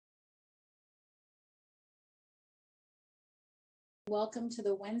welcome to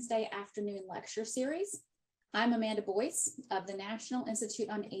the Wednesday afternoon lecture series. I'm Amanda Boyce of the National Institute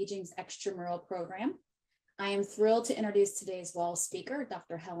on Aging's Extramural Program. I am thrilled to introduce today's WALS speaker,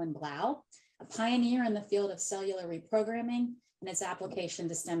 Dr. Helen Blau, a pioneer in the field of cellular reprogramming and its application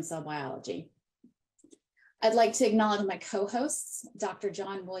to stem cell biology. I'd like to acknowledge my co-hosts, Dr.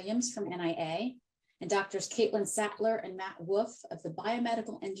 John Williams from NIA, and Drs. Caitlin Sattler and Matt Wolf of the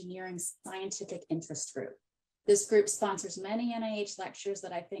Biomedical Engineering Scientific Interest Group. This group sponsors many NIH lectures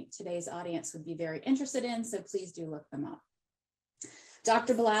that I think today's audience would be very interested in, so please do look them up.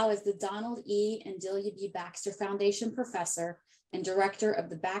 Dr. Blau is the Donald E. and Delia B. Baxter Foundation Professor and Director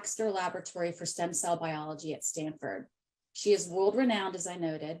of the Baxter Laboratory for Stem Cell Biology at Stanford. She is world-renowned, as I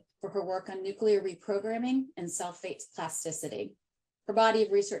noted, for her work on nuclear reprogramming and cell fate plasticity. Her body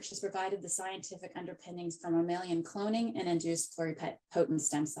of research has provided the scientific underpinnings for mammalian cloning and induced pluripotent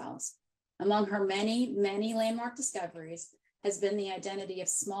stem cells. Among her many landmark discoveries has been the identity of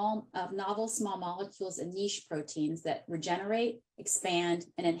novel small molecules and niche proteins that regenerate, expand,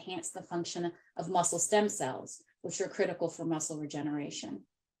 and enhance the function of muscle stem cells, which are critical for muscle regeneration.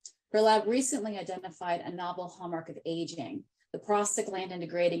 Her lab recently identified a novel hallmark of aging, the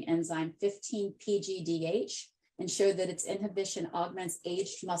prostaglandin-degrading enzyme 15-PGDH, and showed that its inhibition augments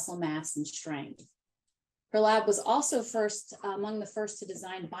aged muscle mass and strength. Her lab was also among the first to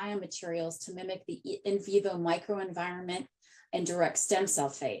design biomaterials to mimic the in vivo microenvironment and direct stem cell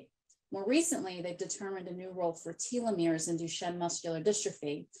fate. More recently, they've determined a new role for telomeres in Duchenne muscular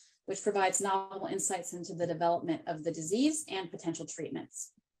dystrophy, which provides novel insights into the development of the disease and potential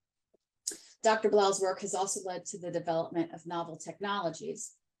treatments. Dr. Blau's work has also led to the development of novel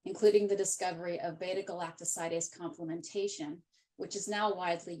technologies, including the discovery of beta-galactosidase complementation, which is now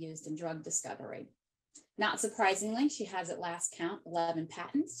widely used in drug discovery. Not surprisingly, she has at last count 11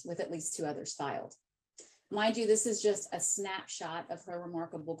 patents, with at least 2 others filed. Mind you, this is just a snapshot of her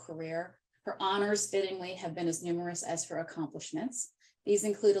remarkable career. Her honors fittingly have been as numerous as her accomplishments. These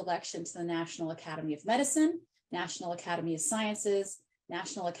include election to the National Academy of Medicine, National Academy of Sciences,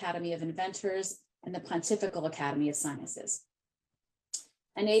 National Academy of Inventors, and the Pontifical Academy of Sciences.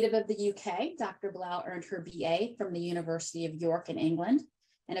 A native of the UK, Dr. Blau earned her BA from the University of York in England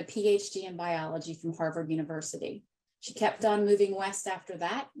and a Ph.D. in biology from Harvard University. She kept on moving west after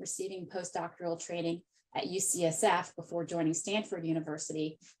that, receiving postdoctoral training at UCSF before joining Stanford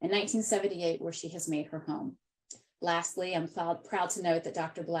University in 1978, where she has made her home. Lastly, I'm proud to note that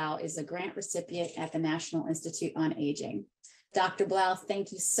Dr. Blau is a grant recipient at the National Institute on Aging. Dr. Blau,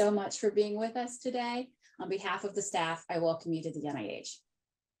 thank you so much for being with us today. On behalf of the staff, I welcome you to the NIH.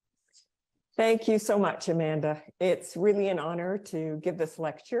 Thank you so much, Amanda. It's really an honor to give this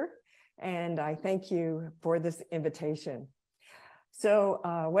lecture, and I thank you for this invitation. So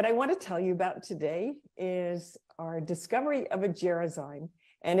what I want to tell you about today is our discovery of a Gerozyme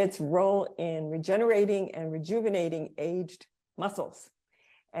and its role in regenerating and rejuvenating aged muscles,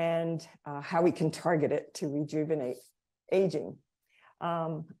 and how we can target it to rejuvenate aging.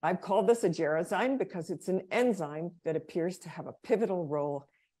 I've called this a Gerozyme because it's an enzyme that appears to have a pivotal role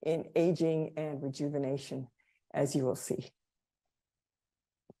in aging and rejuvenation, as you will see.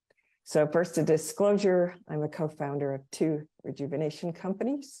 So first, a disclosure, I'm a co-founder of 2 rejuvenation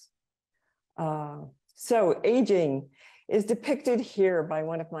companies. So aging is depicted here by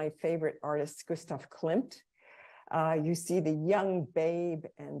one of my favorite artists, Gustav Klimt. You see the young babe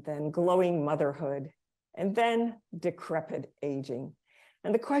and then glowing motherhood and then decrepit aging.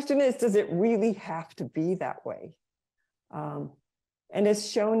 And the question is, does it really have to be that way? And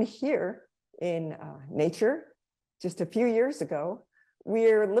as shown here in Nature, just a few years ago,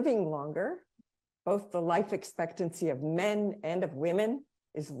 we're living longer. Both the life expectancy of men and of women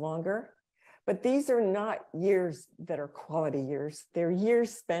is longer, but these are not years that are quality years. They're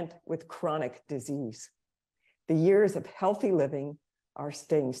years spent with chronic disease. The years of healthy living are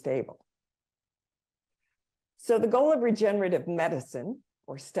staying stable. So the goal of regenerative medicine,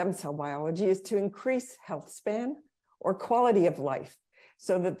 or stem cell biology, is to increase health span or quality of life,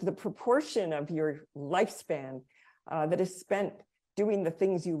 so that the proportion of your lifespan that is spent doing the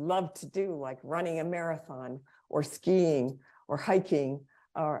things you love to do, like running a marathon or skiing or hiking,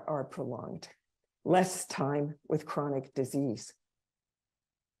 are prolonged. Less time with chronic disease.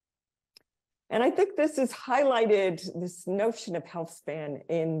 And I think this has highlighted this notion of health span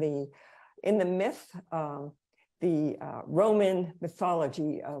in the myth, the Roman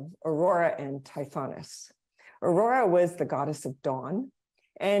mythology of Aurora and Tithonus. Aurora was the goddess of dawn,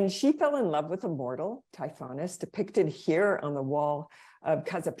 and she fell in love with a mortal, Tithonus, depicted here on the wall of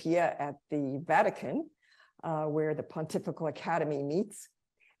Casa Pia at the Vatican, where the Pontifical Academy meets.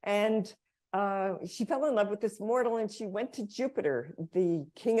 And she fell in love with this mortal, and she went to Jupiter, the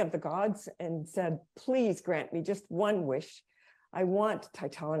king of the gods, and said, please grant me just one wish. I want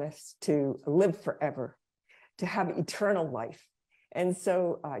Titanus to live forever, to have eternal life. And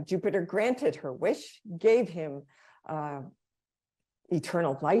so Jupiter granted her wish, gave him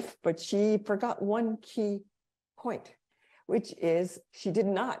eternal life, but she forgot one key point, which is she did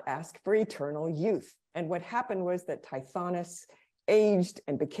not ask for eternal youth. And what happened was that Tithonus aged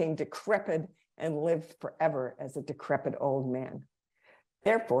and became decrepit and lived forever as a decrepit old man.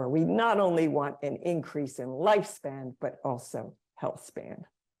 Therefore, we not only want an increase in lifespan, but also health span.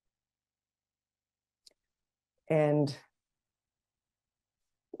 And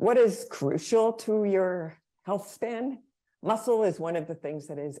what is crucial to your health span? Muscle is one of the things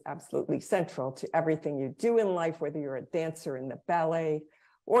that is absolutely central to everything you do in life, whether you're a dancer in the ballet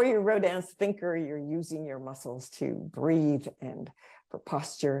or you're a Rodin's thinker, you're using your muscles to breathe and for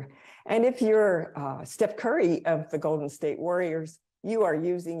posture. And if you're Steph Curry of the Golden State Warriors, you are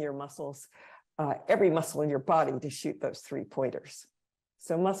using your muscles, every muscle in your body to shoot those 3-pointers.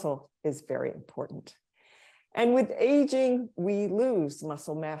 So muscle is very important. And with aging, we lose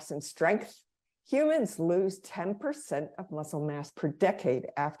muscle mass and strength. Humans lose 10% of muscle mass per decade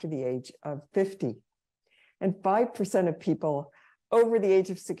after the age of 50. And 5% of people over the age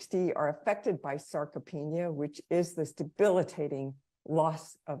of 60 are affected by sarcopenia, which is this debilitating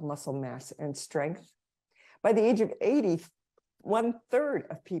loss of muscle mass and strength. By the age of 80, 1/3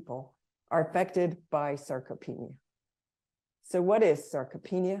 of people are affected by sarcopenia. So what is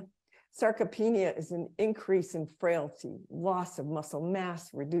sarcopenia? Sarcopenia is an increase in frailty. Loss of muscle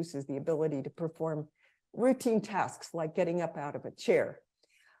mass reduces the ability to perform routine tasks like getting up out of a chair.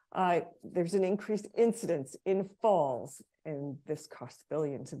 There's an increased incidence in falls, and this costs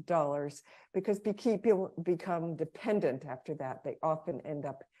billions of dollars because people become dependent after that. They often end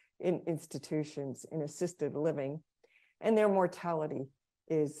up in institutions, in assisted living, and their mortality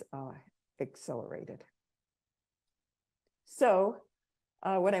is accelerated. So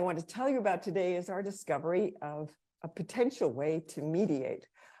what I want to tell you about today is our discovery of a potential way to mediate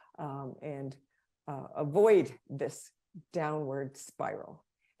and avoid this downward spiral.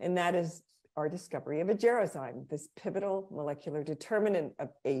 And that is our discovery of a gerozyme, this pivotal molecular determinant of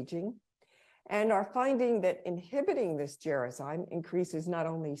aging, and our finding that inhibiting this gerozyme increases not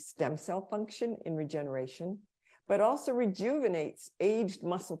only stem cell function in regeneration, but also rejuvenates aged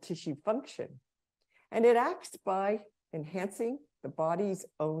muscle tissue function. And it acts by enhancing the body's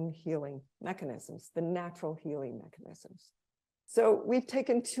own healing mechanisms, the natural healing mechanisms. So we've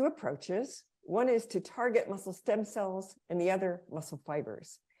taken 2 approaches. One is to target muscle stem cells and the other muscle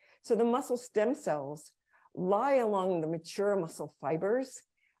fibers. So the muscle stem cells lie along the mature muscle fibers.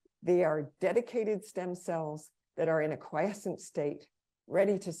 They are dedicated stem cells that are in a quiescent state,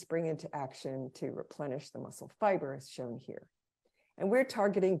 ready to spring into action to replenish the muscle fiber as shown here. And we're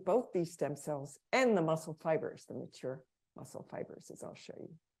targeting both these stem cells and the muscle fibers, the mature muscle fibers, as I'll show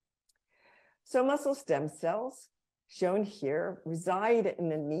you. So muscle stem cells, shown here, reside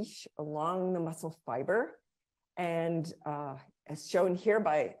in a niche along the muscle fiber. And as shown here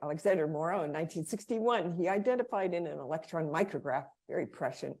by Alexander Morrow in 1961, he identified in an electron micrograph, very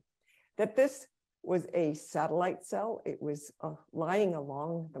prescient, that this was a satellite cell. It was lying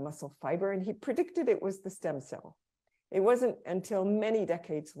along the muscle fiber, and he predicted it was the stem cell. It wasn't until many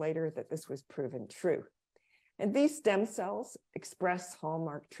decades later that this was proven true. And these stem cells express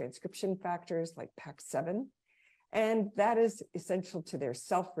hallmark transcription factors like PAX7, and that is essential to their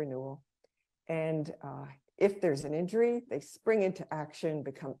self-renewal. And if there's an injury, they spring into action,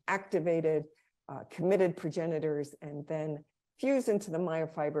 become activated, committed progenitors, and then fuse into the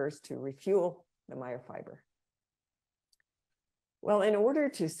myofibers to refuel the myofiber. Well, in order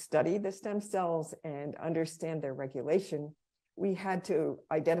to study the stem cells and understand their regulation, we had to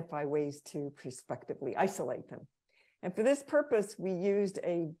identify ways to prospectively isolate them. And for this purpose, we used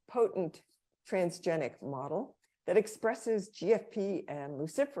a potent transgenic model that expresses GFP and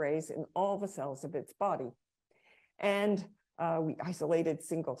luciferase in all the cells of its body. And we isolated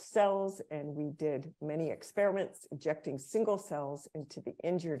single cells, and we did many experiments injecting single cells into the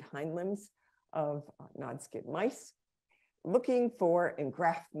injured hind limbs of non-skin mice, looking for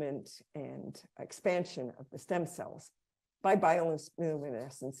engraftment and expansion of the stem cells by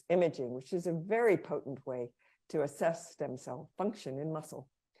bioluminescence imaging, which is a very potent way to assess stem cell function in muscle.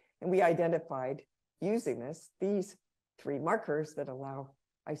 And we identified, using this, these 3 markers that allow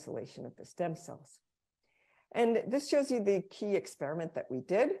isolation of the stem cells. And this shows you the key experiment that we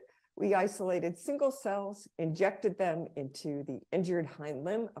did. We isolated single cells, injected them into the injured hind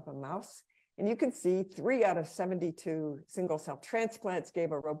limb of a mouse, And you can see 3 out of 72 single cell transplants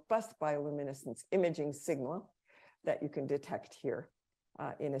gave a robust bioluminescence imaging signal that you can detect here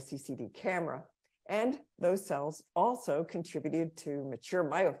in a CCD camera. And those cells also contributed to mature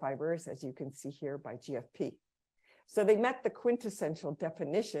myofibers, as you can see here by GFP. So they met the quintessential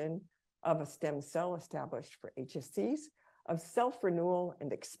definition of a stem cell established for HSCs of self-renewal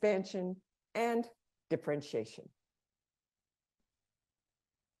and expansion and differentiation.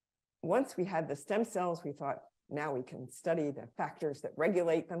 Once we had the stem cells, we thought, now we can study the factors that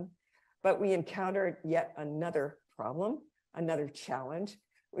regulate them. But we encountered yet another problem, another challenge,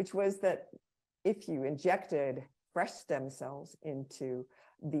 which was that if you injected fresh stem cells into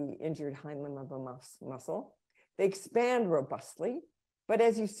the injured hind limb of a muscle, they expand robustly. But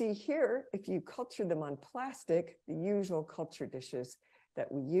as you see here, if you culture them on plastic, the usual culture dishes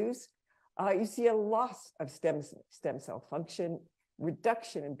that we use, you see a loss of stem cell function,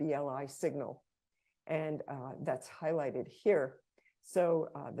 reduction in BLI signal. And that's highlighted here. So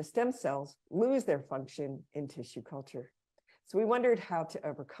the stem cells lose their function in tissue culture. So we wondered how to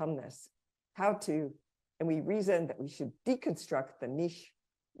overcome this, and we reasoned that we should deconstruct the niche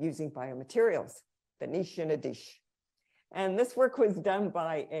using biomaterials, the niche in a dish. And this work was done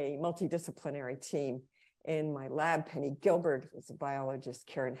by a multidisciplinary team. In my lab, Penny Gilbert was a biologist,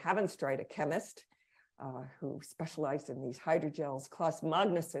 Karen Havenstreit, a chemist who specialized in these hydrogels, Klaus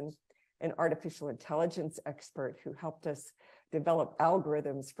Magnussen, an artificial intelligence expert who helped us develop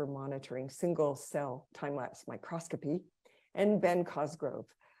algorithms for monitoring single cell time-lapse microscopy, and Ben Cosgrove,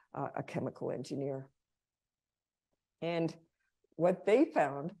 a chemical engineer. And what they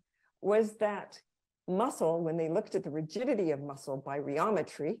found was that muscle, when they looked at the rigidity of muscle by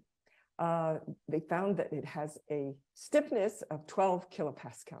rheometry, they found that it has a stiffness of 12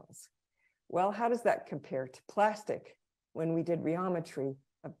 kilopascals. Well, how does that compare to plastic? When we did rheometry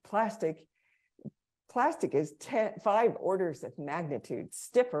of plastic is 5 orders of magnitude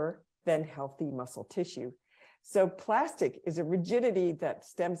stiffer than healthy muscle tissue. So plastic is a rigidity that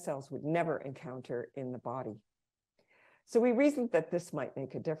stem cells would never encounter in the body. So we reasoned that this might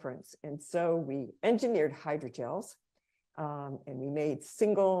make a difference. And so we engineered hydrogels, and we made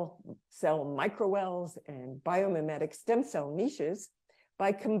single cell microwells and biomimetic stem cell niches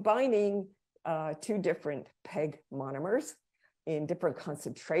by combining 2 different PEG monomers in different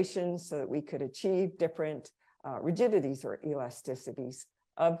concentrations so that we could achieve different rigidities or elasticities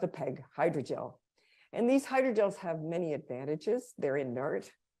of the PEG hydrogel. And these hydrogels have many advantages. They're inert,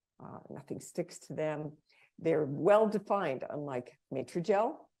 nothing sticks to them. They're well-defined, unlike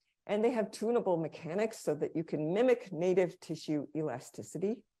Matrigel, and they have tunable mechanics so that you can mimic native tissue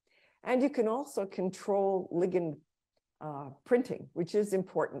elasticity. And you can also control ligand printing, which is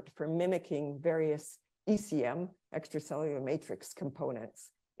important for mimicking various ECM, extracellular matrix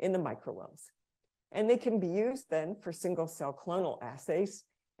components in the microwells. And they can be used then for single cell clonal assays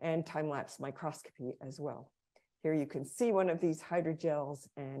and time-lapse microscopy as well. Here you can see one of these hydrogels,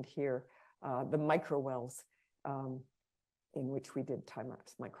 and here the microwells in which we did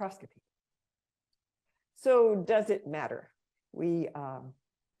time-lapse microscopy. So does it matter?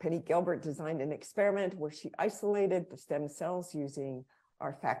 Penny Gilbert designed an experiment where she isolated the stem cells using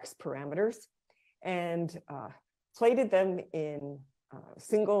our FACS parameters and plated them in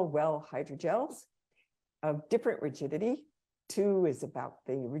single well hydrogels of different rigidity. 2 is about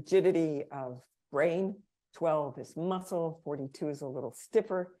the rigidity of brain, 12 is muscle, 42 is a little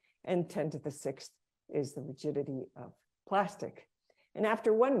stiffer, and 10 to the 6th is the rigidity of plastic. And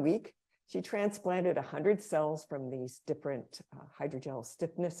after 1 week, she transplanted 100 cells from these different hydrogel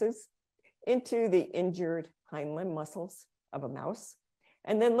stiffnesses into the injured hind limb muscles of a mouse,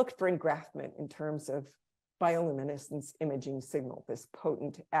 and then looked for engraftment in terms of bioluminescence imaging signal, this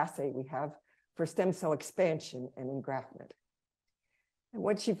potent assay we have for stem cell expansion and engraftment. And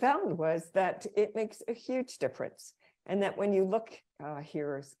what she found was that it makes a huge difference, and that when you look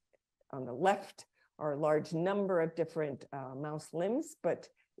here on the left are a large number of different mouse limbs, but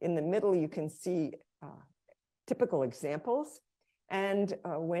in the middle you can see typical examples. And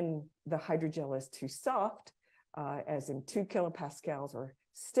when the hydrogel is too soft, as in 2 kilopascals, or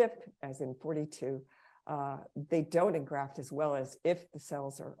stiff, as in 42, they don't engraft as well as if the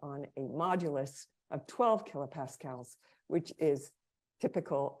cells are on a modulus of 12 kilopascals, which is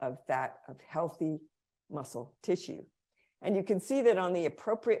typical of that of healthy muscle tissue. And you can see that on the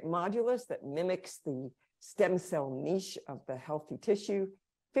appropriate modulus that mimics the stem cell niche of the healthy tissue,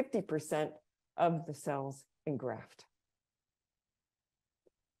 50% of the cells engraft.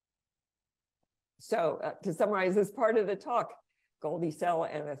 So to summarize this part of the talk, Goldie cell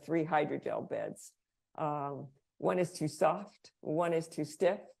and the 3 hydrogel beds. 1 is too soft, 1 is too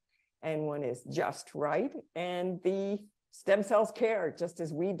stiff, and one is just right. And the stem cells care just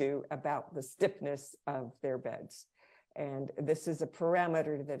as we do about the stiffness of their beds. And this is a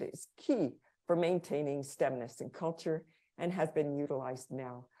parameter that is key for maintaining stemness in culture and has been utilized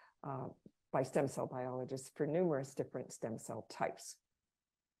now by stem cell biologists for numerous different stem cell types.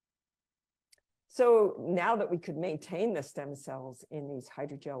 So now that we could maintain the stem cells in these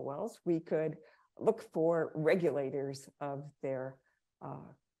hydrogel wells, we could look for regulators of their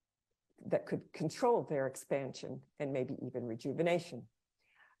that could control their expansion and maybe even rejuvenation.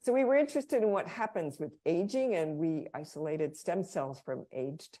 So we were interested in what happens with aging, and we isolated stem cells from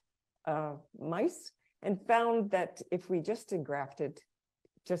aged mice and found that if we just injected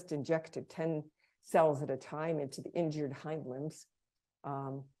 10 cells at a time into the injured hind limbs,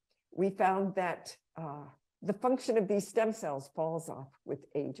 we found that the function of these stem cells falls off with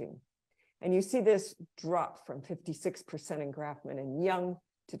aging. And you see this drop from 56% engraftment in young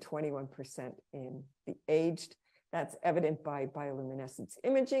to 21% in the aged. That's evident by bioluminescence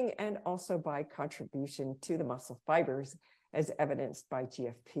imaging and also by contribution to the muscle fibers as evidenced by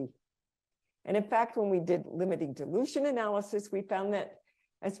GFP. And in fact, when we did limiting dilution analysis, we found that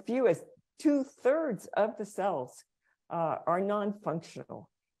as few as 2/3 of the cells are non-functional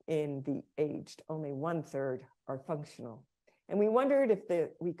in the aged. Only 1/3 are functional. And we wondered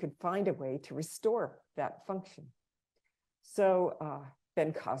if we could find a way to restore that function. So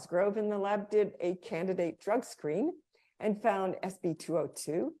Ben Cosgrove in the lab did a candidate drug screen and found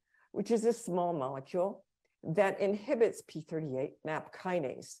SB202, which is a small molecule that inhibits P38 MAP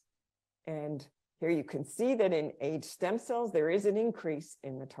kinase. And here you can see that in aged stem cells, there is an increase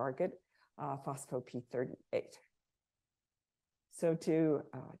in the target phospho-P38. So to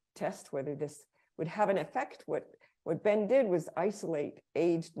test whether this would have an effect, what Ben did was isolate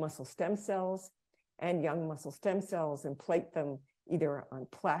aged muscle stem cells and young muscle stem cells and plate them either on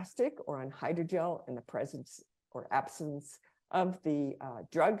plastic or on hydrogel in the presence or absence of the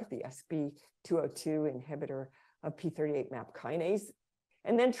drug, the SB202 inhibitor of P38 MAP kinase,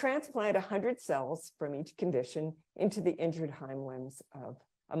 and then transplant 100 cells from each condition into the injured hind limbs of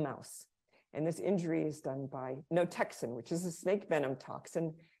a mouse. And this injury is done by Notexin, which is a snake venom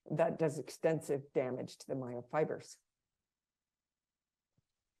toxin that does extensive damage to the myofibers.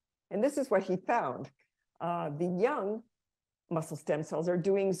 And this is what he found. The young muscle stem cells are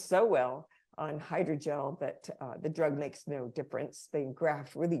doing so well on hydrogel that the drug makes no difference. They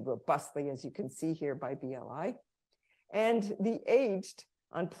graft really robustly, as you can see here by BLI. And the aged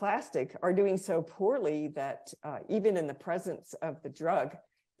on plastic are doing so poorly that even in the presence of the drug,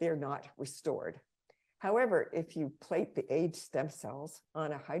 they're not restored. However, if you plate the aged stem cells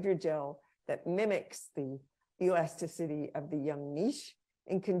on a hydrogel that mimics the elasticity of the young niche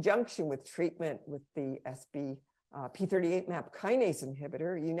in conjunction with treatment with the P38 MAP kinase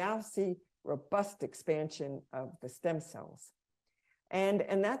inhibitor, you now see robust expansion of the stem cells.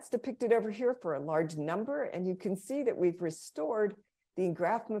 And that's depicted over here for a large number. And you can see that we've restored the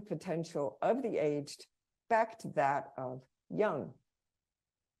engraftment potential of the aged back to that of young.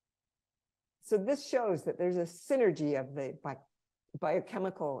 So this shows that there's a synergy of the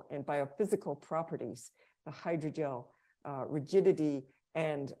biochemical and biophysical properties, the hydrogel rigidity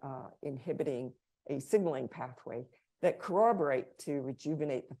and inhibiting a signaling pathway that corroborate to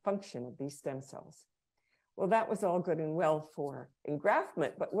rejuvenate the function of these stem cells. Well, that was all good and well for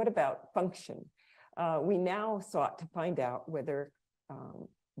engraftment, but what about function? We now sought to find out whether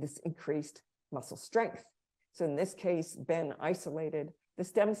this increased muscle strength. So in this case, Ben isolated the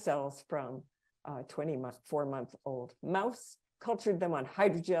stem cells from a 24-month-old mouse, cultured them on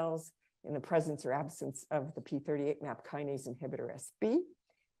hydrogels in the presence or absence of the P38 MAP kinase inhibitor SB,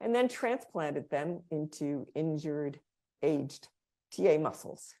 and then transplanted them into injured, aged TA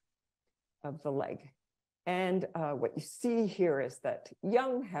muscles of the leg. And what you see here is that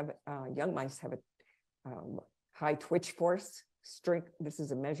young mice have a high twitch force, strength. This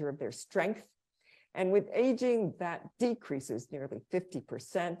is a measure of their strength. And with aging, that decreases nearly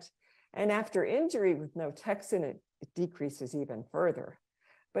 50%. And after injury with Notexin, it decreases even further.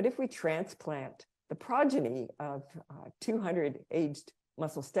 But if we transplant the progeny of 200 aged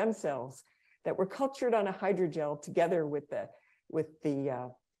muscle stem cells that were cultured on a hydrogel together with the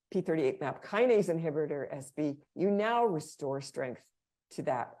P38 MAP kinase inhibitor SB, you now restore strength to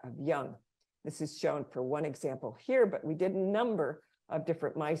that of young. This is shown for one example here, but we did a number of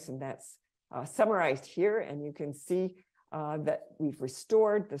different mice, and that's summarized here. And you can see that we've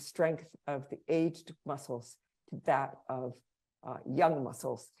restored the strength of the aged muscles to that of young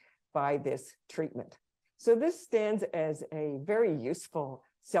muscles by this treatment. So this stands as a very useful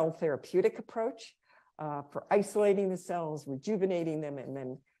cell therapeutic approach for isolating the cells, rejuvenating them, and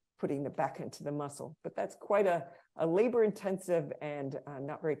then putting them back into the muscle. But that's quite a labor-intensive and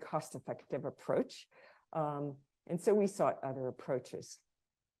not very cost-effective approach. And so we sought other approaches.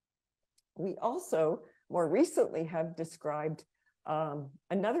 We also more recently have described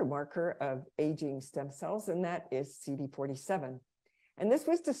another marker of aging stem cells, and that is CD47. And this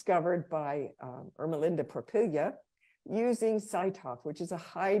was discovered by Ermelinda Porpiglia using CyTOF, which is a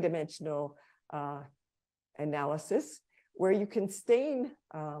high-dimensional analysis where you can stain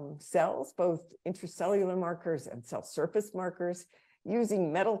cells, both intracellular markers and cell surface markers,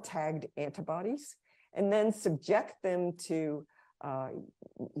 using metal-tagged antibodies, and then subject them to, you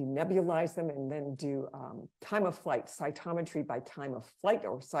nebulize them and then do time of flight, cytometry by time of flight,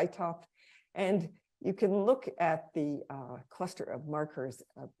 or CyTOF. And you can look at the cluster of markers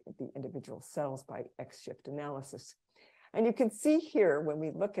of the individual cells by X-shift analysis. And you can see here, when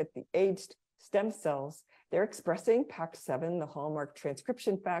we look at the aged stem cells, they're expressing PAX7, the hallmark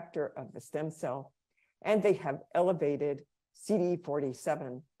transcription factor of the stem cell, and they have elevated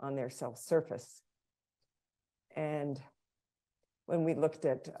CD47 on their cell surface. And when we looked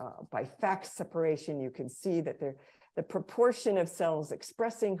at by FACS separation, you can see that the proportion of cells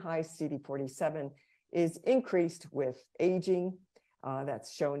expressing high CD47 is increased with aging.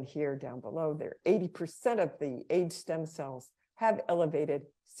 That's shown here down below. There, 80% of the aged stem cells have elevated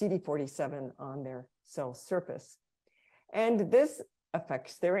CD47 on their cell surface. And this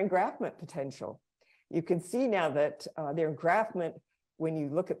affects their engraftment potential. You can see now that their engraftment, when you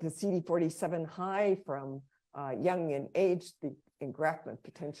look at the CD47 high from young and aged, the engraftment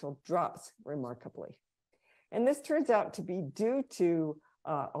potential drops remarkably. And this turns out to be due to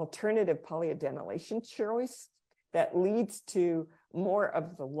alternative polyadenylation choice that leads to more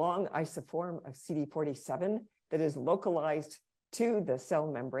of the long isoform of CD47 that is localized to the cell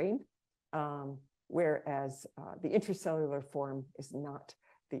membrane, whereas the intracellular form is not,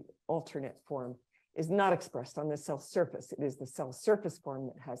 the alternate form is not expressed on the cell surface. It is the cell surface form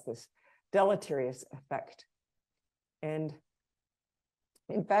that has this deleterious effect. And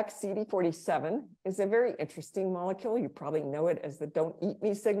in fact, CD47 is a very interesting molecule. You probably know it as the don't eat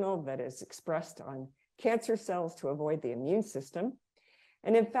me signal that is expressed on cancer cells to avoid the immune system.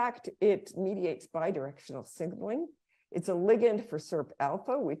 And in fact, it mediates bidirectional signaling. It's a ligand for SIRP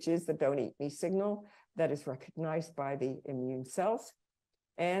alpha, which is the don't eat me signal that is recognized by the immune cells.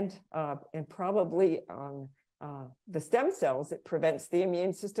 And probably on the stem cells, it prevents the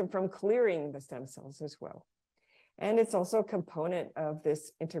immune system from clearing the stem cells as well. And it's also a component of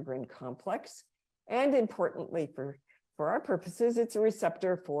this integrin complex. And importantly, for our purposes, it's a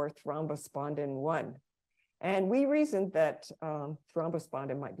receptor for thrombospondin 1. And we reasoned that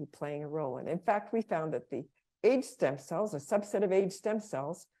thrombospondin might be playing a role. And in fact, we found that the aged stem cells, a subset of aged stem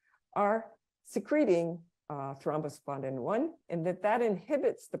cells, are secreting thrombospondin 1, and that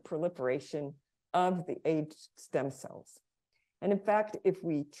inhibits the proliferation of the aged stem cells. And in fact, if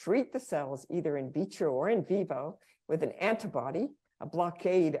we treat the cells either in vitro or in vivo with an antibody, a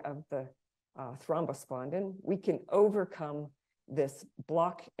blockade of the thrombospondin, we can overcome this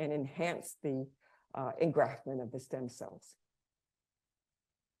block and enhance the engraftment of the stem cells.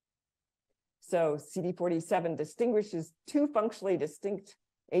 So CD47 distinguishes two functionally distinct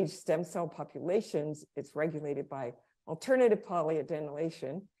aged stem cell populations. It's regulated by alternative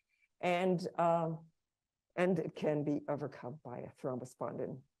polyadenylation, and it can be overcome by a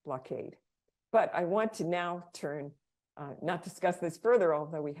thrombospondin blockade. But I want to now turn, not discuss this further,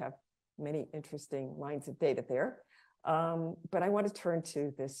 although we have many interesting lines of data there, but I want to turn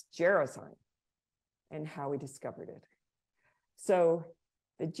to this Gerozyme and how we discovered it. So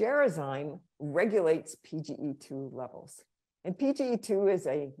the Gerozyme regulates PGE2 levels. And PGE2 is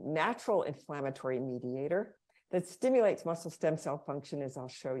a natural inflammatory mediator that stimulates muscle stem cell function, as I'll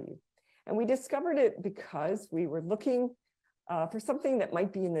show you. And we discovered it because we were looking for something that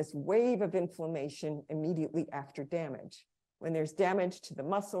might be in this wave of inflammation immediately after damage. When there's damage to the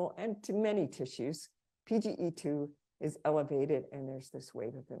muscle and to many tissues, PGE2 is elevated and there's this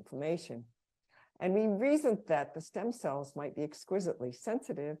wave of inflammation. And we reasoned that the stem cells might be exquisitely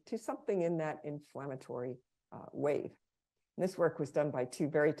sensitive to something in that inflammatory wave. And this work was done by two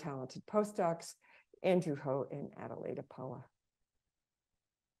very talented postdocs, Andrew Ho and Adelaide Paula.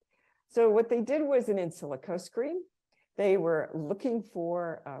 So what they did was an in silico screen. They were looking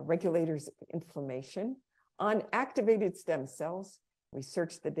for regulators of inflammation on activated stem cells. We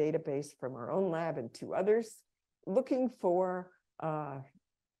searched the database from our own lab and two others, looking for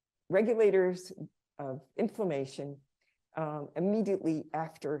regulators of inflammation immediately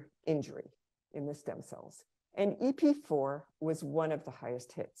after injury in the stem cells. And EP4 was one of the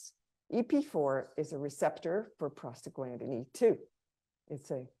highest hits. EP4 is a receptor for prostaglandin E2. It's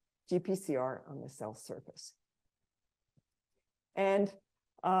a GPCR on the cell surface. And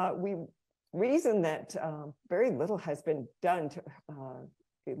we reason that very little has been done to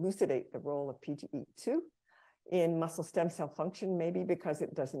elucidate the role of PGE2 in muscle stem cell function, maybe because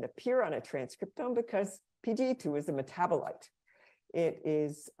it doesn't appear on a transcriptome, because PGE2 is a metabolite. It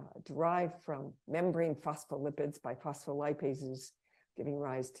is derived from membrane phospholipids by phospholipases, giving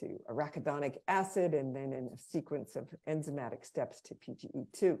rise to arachidonic acid, and then in a sequence of enzymatic steps to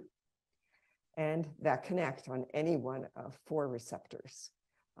PGE2. And that connect on any one of 4 receptors.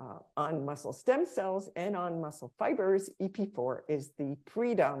 On muscle stem cells and on muscle fibers, EP4 is the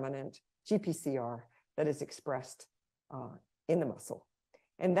predominant GPCR that is expressed in the muscle.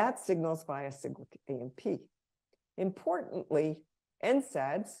 And that signals via cyclic AMP. Importantly,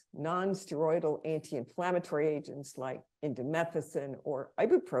 NSAIDs, non-steroidal anti-inflammatory agents like indomethacin or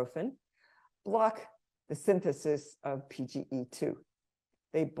ibuprofen, block the synthesis of PGE2.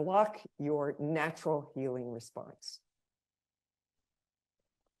 They block your natural healing response.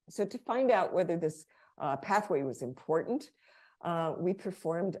 So to find out whether this pathway was important, we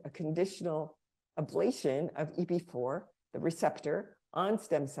performed a conditional ablation of EP4, the receptor, on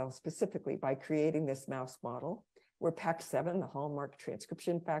stem cells specifically by creating this mouse model where PAX7, the hallmark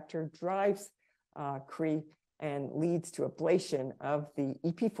transcription factor, drives CRE and leads to ablation of the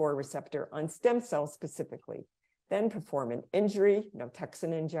EP4 receptor on stem cells specifically. Then perform an injury,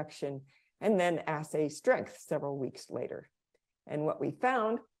 Notoxin injection, and then assay strength several weeks later. And what we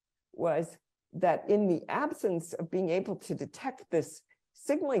found was that in the absence of being able to detect this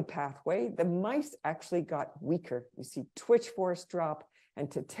signaling pathway, the mice actually got weaker. You see twitch force drop and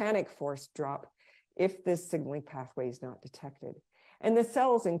tetanic force drop if this signaling pathway is not detected. And the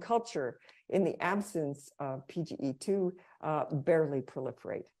cells in culture, in the absence of PGE2, barely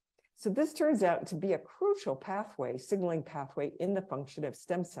proliferate. So this turns out to be a crucial pathway, signaling pathway in the function of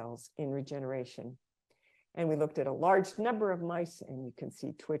stem cells in regeneration. And we looked at a large number of mice, and you can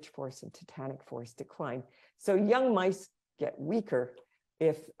see twitch force and tetanic force decline. So young mice get weaker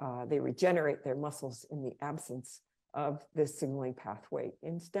if they regenerate their muscles in the absence of this signaling pathway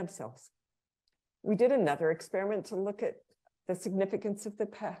in stem cells. We did another experiment to look at the significance of the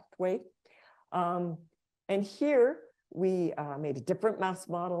pathway. And here we made a different mouse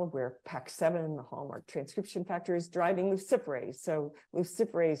model where PAX7, the hallmark transcription factor, is driving luciferase. So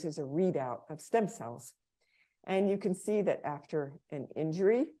luciferase is a readout of stem cells. And you can see that after an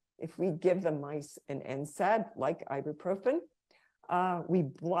injury, if we give the mice an NSAID like ibuprofen, we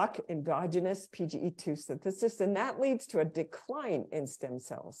block endogenous PGE2 synthesis, and that leads to a decline in stem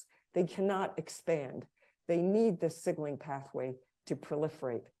cells. They cannot expand. They need this signaling pathway to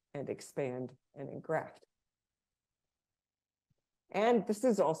proliferate and expand and engraft. And this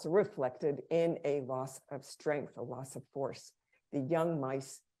is also reflected in a loss of strength, a loss of force. The young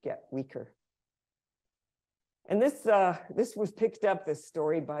mice get weaker. And this was picked up, this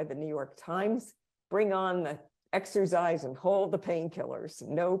story, by the New York Times. Bring on the exercise and hold the painkillers.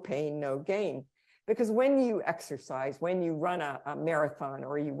 No pain, no gain. Because when you exercise, when you run a marathon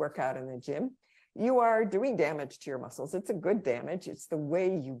or you work out in the gym, you are doing damage to your muscles. It's a good damage. It's the way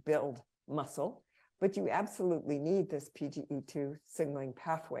you build muscle. But you absolutely need this PGE2 signaling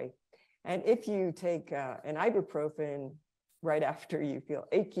pathway. And if you take an ibuprofen right after you feel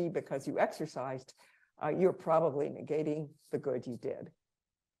achy because you exercised, you're probably negating the good you did.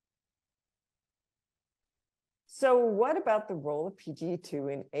 So what about the role of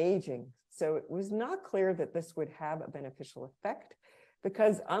PGE2 in aging? So it was not clear that this would have a beneficial effect,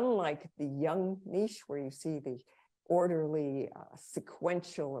 because unlike the young niche where you see the orderly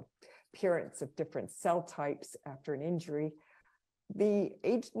sequential appearance of different cell types after an injury, the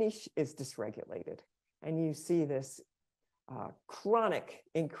age niche is dysregulated. And you see this chronic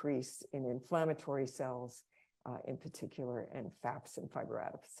increase in inflammatory cells in particular, and FAPs and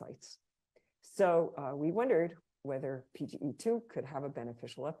fibroadipocytes. So we wondered whether PGE2 could have a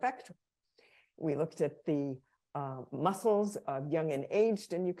beneficial effect. We looked at the muscles of young and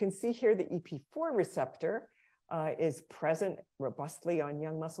aged, and you can see here the EP4 receptor is present robustly on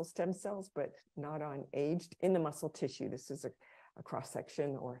young muscle stem cells, but not on aged in the muscle tissue. This is a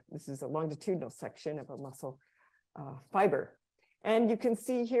cross-section, or this is a longitudinal section of a muscle fiber. And you can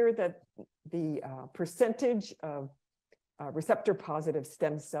see here that the percentage of receptor-positive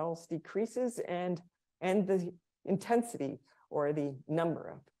stem cells decreases, and the intensity, or the number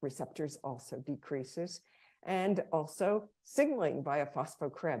of receptors, also decreases. And also signaling via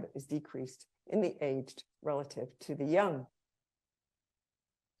phospho-Krebs is decreased in the aged relative to the young.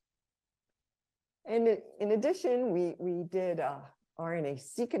 And in addition, we did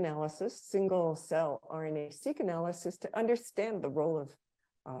RNA-seq analysis, single-cell RNA-seq analysis, to understand the role of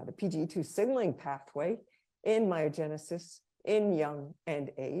the PGE2 signaling pathway in myogenesis in young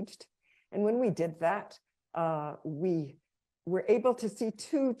and aged. And when we did that, we were able to see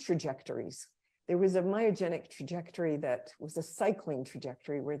two trajectories. There was a myogenic trajectory that was a cycling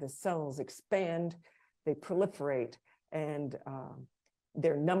trajectory where the cells expand, they proliferate, and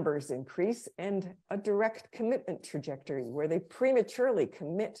their numbers increase, and a direct commitment trajectory where they prematurely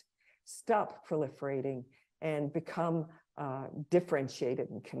commit, stop proliferating, and become differentiated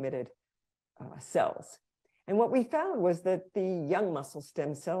and committed cells. And what we found was that the young muscle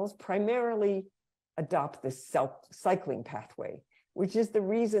stem cells primarily adopt this cycling pathway, which is the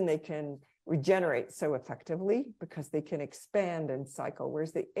reason they can regenerate so effectively, because they can expand and cycle,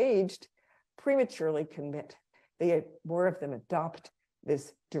 whereas the aged prematurely commit. More of them adopt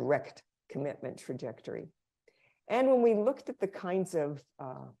this direct commitment trajectory. And when we looked at the kinds of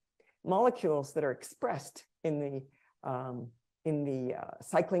molecules that are expressed in the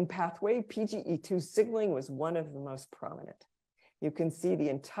cycling pathway, PGE2 signaling was one of the most prominent. You can see the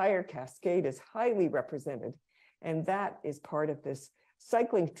entire cascade is highly represented, and that is part of this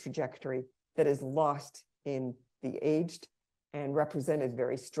cycling trajectory that is lost in the aged and represented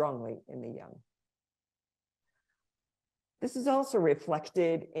very strongly in the young. This is also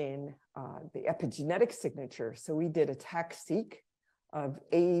reflected in the epigenetic signature. So we did a TAC-seq of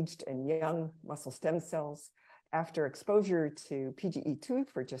aged and young muscle stem cells after exposure to PGE2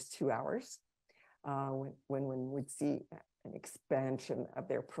 for just 2 hours, when one would see an expansion of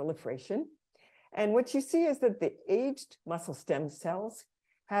their proliferation. And what you see is that the aged muscle stem cells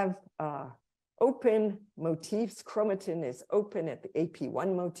have open motifs. Chromatin is open at the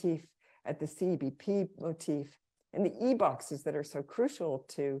AP1 motif, at the CBP motif, and the E boxes that are so crucial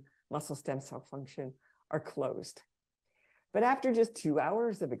to muscle stem cell function are closed. But after just 2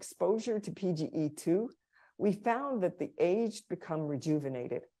 hours of exposure to PGE2, we found that the aged become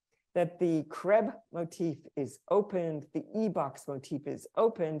rejuvenated, that the Krebs motif is opened, the E box motif is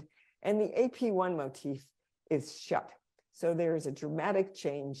opened, and the AP1 motif is shut. So there is a dramatic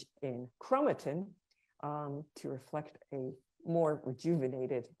change in chromatin to reflect a more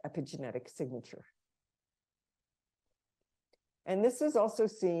rejuvenated epigenetic signature. And this is also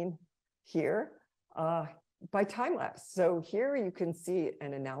seen here by time-lapse. So here you can see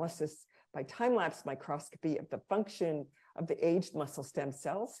an analysis by time-lapse microscopy of the function of the aged muscle stem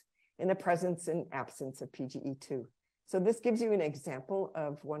cells in the presence and absence of PGE2. So this gives you an example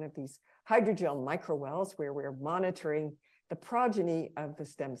of one of these hydrogel microwells where we're monitoring the progeny of the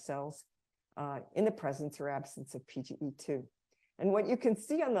stem cells in the presence or absence of PGE2. And what you can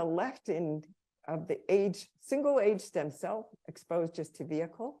see on the left of the single age stem cell exposed just to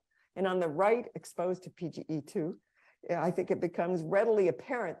vehicle, and on the right exposed to PGE2, I think it becomes readily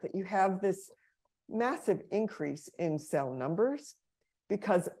apparent that you have this massive increase in cell numbers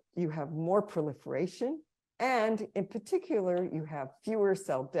because you have more proliferation, and in particular, you have fewer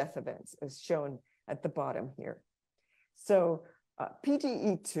cell death events, as shown at the bottom here. So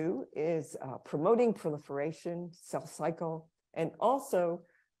PGE2 is promoting proliferation, cell cycle, and also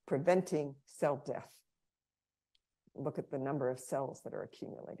preventing cell death. Look at the number of cells that are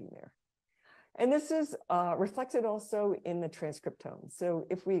accumulating there. And this is reflected also in the transcriptome. So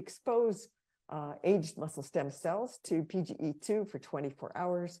if we expose aged muscle stem cells to PGE2 for 24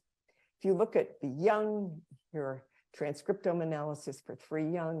 hours, if you look at the young, your transcriptome analysis for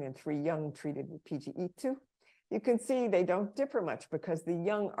 3 young and 3 young treated with PGE2, you can see they don't differ much because the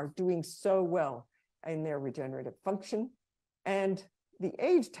young are doing so well in their regenerative function. And the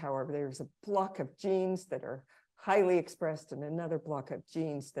aged, however, there's a block of genes that are highly expressed and another block of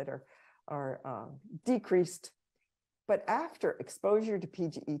genes that are decreased. But after exposure to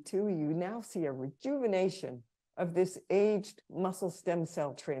PGE2, you now see a rejuvenation of this aged muscle stem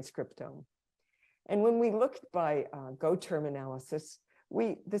cell transcriptome. And when we looked by GO-term analysis,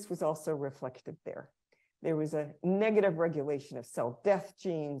 this was also reflected there. There was a negative regulation of cell death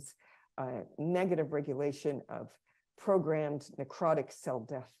genes, negative regulation of programmed necrotic cell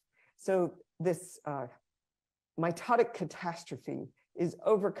death. So this mitotic catastrophe is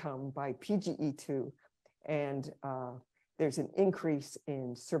overcome by PGE2, and there's an increase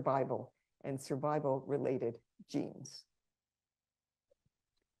in survival and survival-related genes.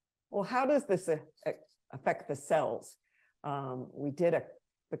 Well, how does this affect the cells? We did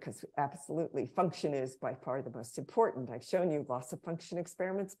because absolutely function is by far the most important. I've shown you loss of function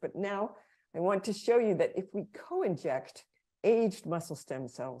experiments, but now I want to show you that if we co-inject aged muscle stem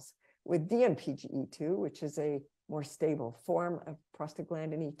cells with DMPGE2, which is a more stable form of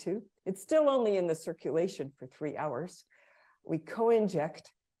prostaglandin E2, it's still only in the circulation for 3 hours. We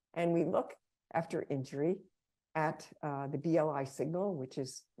co-inject and we look after injury at the BLI signal, which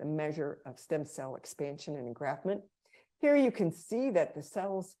is the measure of stem cell expansion and engraftment. Here you can see that the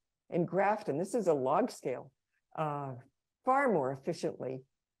cells engraft, and this is a log scale, far more efficiently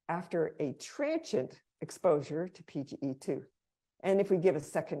after a transient exposure to PGE2. And if we give a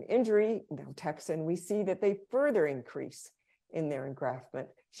second injury, Toxin, we see that they further increase in their engraftment,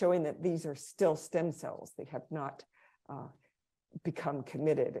 showing that these are still stem cells. They have not become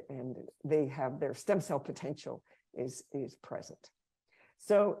committed, and they have their stem cell potential is present.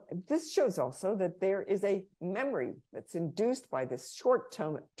 So this shows also that there is a memory that's induced by this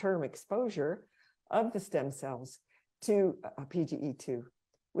short-term exposure of the stem cells to PGE2,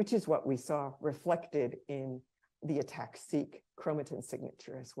 which is what we saw reflected in the ATAC-seq chromatin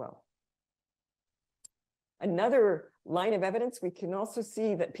signature as well. Another line of evidence, we can also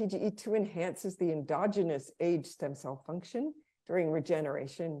see that PGE2 enhances the endogenous aged stem cell function during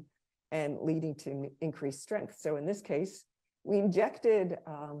regeneration and leading to increased strength. So in this case, we injected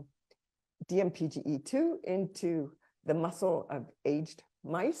DMPGE2 into the muscle of aged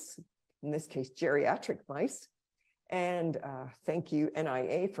mice, in this case, geriatric mice. And thank you,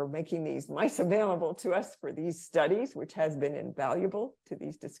 NIA, for making these mice available to us for these studies, which has been invaluable to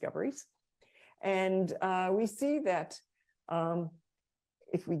these discoveries. And we see that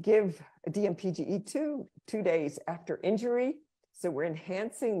if we give a DMPGE2 2 days after injury, so we're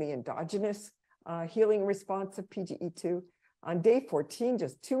enhancing the endogenous healing response of PGE2. On day 14,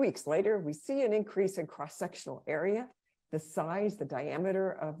 just 2 weeks later, we see an increase in cross-sectional area, the size, the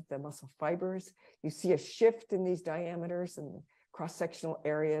diameter of the muscle fibers. You see a shift in these diameters and the cross-sectional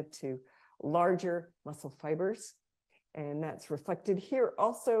area to larger muscle fibers. And that's reflected here.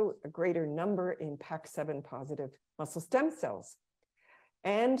 Also, a greater number in PAX7 positive muscle stem cells.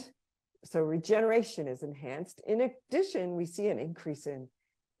 And so regeneration is enhanced. In addition, we see an increase in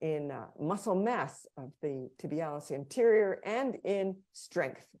muscle mass of the tibialis anterior and in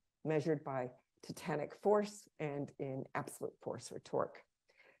strength measured by tetanic force and in absolute force or torque.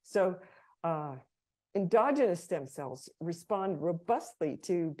 So endogenous stem cells respond robustly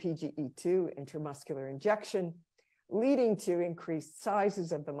to PGE2 intramuscular injection, leading to increased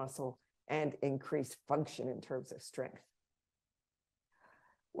sizes of the muscle and increased function in terms of strength.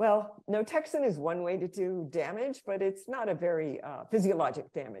 Well, Notexin is one way to do damage, but it's not a very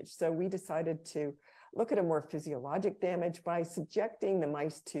physiologic damage. So we decided to look at a more physiologic damage by subjecting the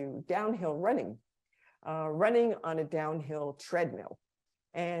mice to downhill running, running on a downhill treadmill.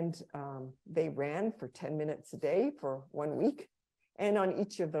 And they ran for 10 minutes a day for 1 week. And on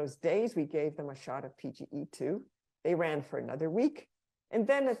each of those days, we gave them a shot of PGE2. They ran for another week. And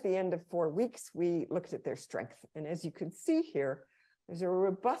then at the end of 4 weeks, we looked at their strength. And as you can see here, there's a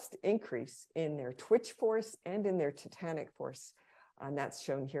robust increase in their twitch force and in their tetanic force. And that's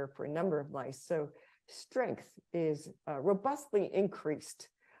shown here for a number of mice. So strength is robustly increased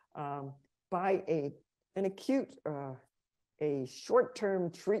by an acute, a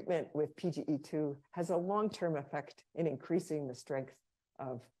short-term treatment with PGE2 has a long-term effect in increasing the strength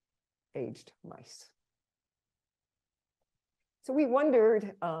of aged mice. So we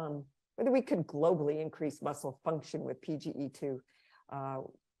wondered whether we could globally increase muscle function with PGE2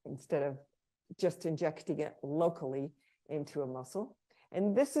 instead of just injecting it locally into a muscle.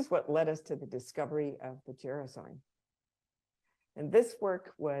 And this is what led us to the discovery of the Gerozyme. And this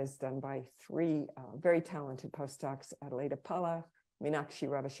work was done by 3 very talented postdocs, Adelaide Pala, Meenakshi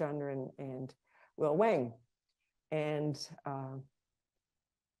Ravichandran, and Will Wang. And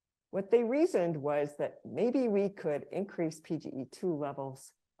what they reasoned was that maybe we could increase PGE2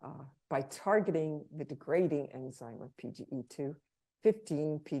 levels by targeting the degrading enzyme of PGE2,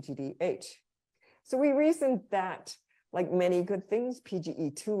 15-PGDH. So we reasoned that, like many good things,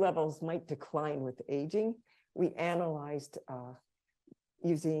 PGE2 levels might decline with aging. We analyzed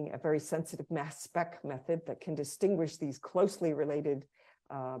using a very sensitive mass spec method that can distinguish these closely related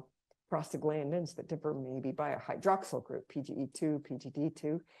prostaglandins that differ maybe by a hydroxyl group, PGE2,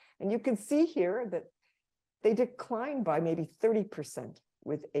 PGD2. And you can see here that they decline by maybe 30%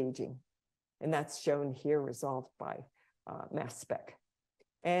 with aging. And that's shown here, resolved by mass spec.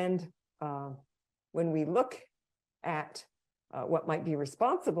 And when we look at what might be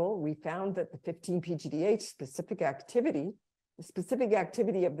responsible, we found that the 15-PGDH specific activity, the specific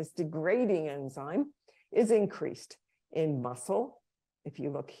activity of this degrading enzyme is increased in muscle. If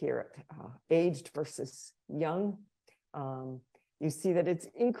you look here at aged versus young, you see that it's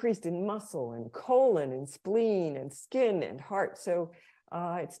increased in muscle and colon and spleen and skin and heart. So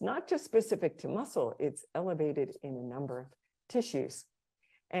it's not just specific to muscle, it's elevated in a number of tissues.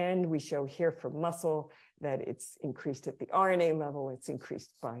 And we show here for muscle that it's increased at the RNA level, it's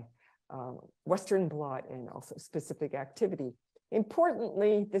increased by Western blot, and also specific activity.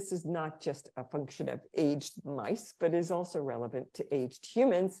 Importantly, this is not just a function of aged mice, but is also relevant to aged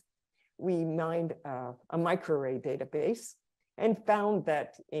humans. We mined a microarray database and found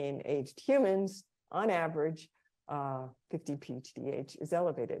that in aged humans, on average, 50 PhDH is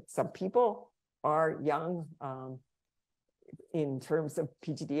elevated. Some people are young in terms of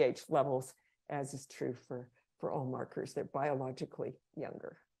PhDH levels, as is true for all markers. They're biologically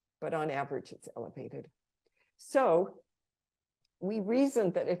younger, but on average, it's elevated. So we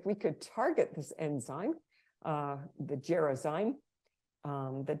reasoned that if we could target this enzyme, the Gerozyme,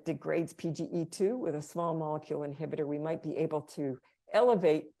 that degrades PGE2 with a small molecule inhibitor, we might be able to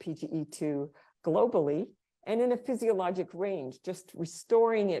elevate PGE2 globally and in a physiologic range, just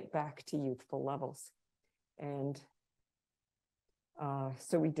restoring it back to youthful levels. And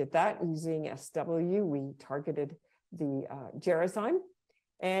so we did that using SW. We targeted the Gerozyme.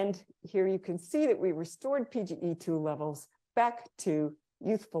 And here you can see that we restored PGE2 levels back to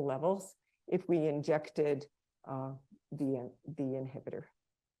youthful levels if we injected the inhibitor.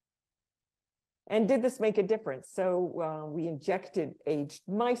 And did this make a difference? So we injected aged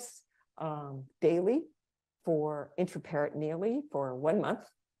mice daily intraperitoneally for 1 month.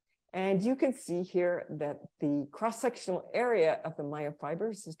 And you can see here that the cross-sectional area of the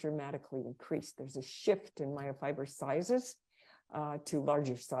myofibers is dramatically increased. There's a shift in myofiber sizes to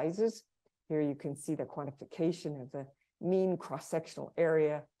larger sizes. Here you can see the quantification of the mean cross-sectional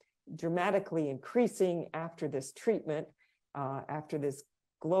area dramatically increasing after this treatment, after this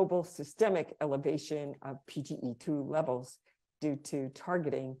global systemic elevation of PGE2 levels due to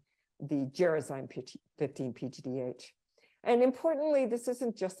targeting the Gerozyme 15 PGDH. And importantly, this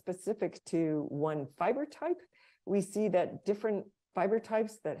isn't just specific to one fiber type. We see that different fiber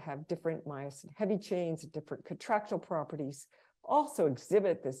types that have different myosin heavy chains, different contractile properties, also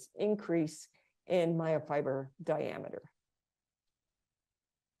exhibit this increase in myofiber diameter.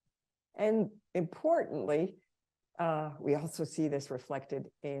 And importantly, we also see this reflected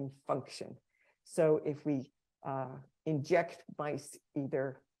in function. So if we inject mice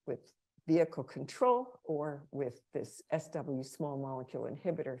either with vehicle control or with this SW small molecule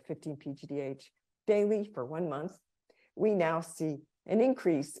inhibitor, 15 PGDH daily for 1 month, we now see an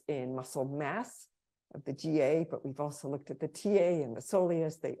increase in muscle mass of the GA, but we've also looked at the TA and the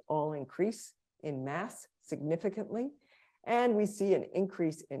soleus. They all increase in mass significantly. And we see an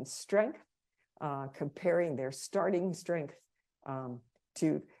increase in strength, comparing their starting strength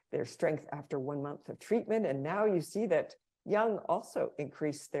to their strength after 1 month of treatment. And now you see that young also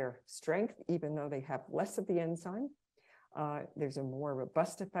increase their strength, even though they have less of the enzyme. There's a more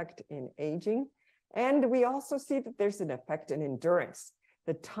robust effect in aging. And we also see that there's an effect in endurance.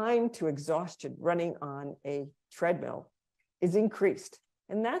 The time to exhaustion running on a treadmill is increased.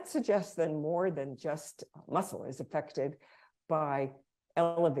 And that suggests then more than just muscle is affected by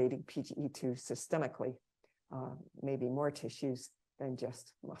elevating PGE2 systemically, maybe more tissues than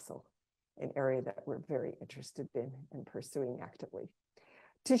just muscle, an area that we're very interested in and pursuing actively.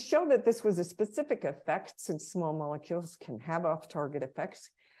 To show that this was a specific effect, since small molecules can have off-target effects,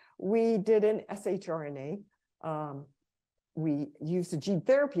 we did an shRNA. We used a gene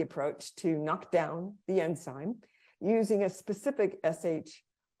therapy approach to knock down the enzyme using a specific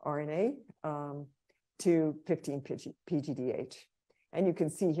shRNA to 15 PGDH. And you can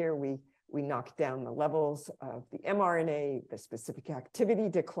see here we knocked down the levels of the mRNA, the specific activity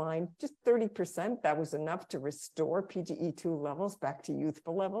declined, just 30%. That was enough to restore PGE2 levels back to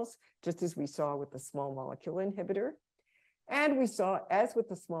youthful levels, just as we saw with the small molecule inhibitor. And we saw, as with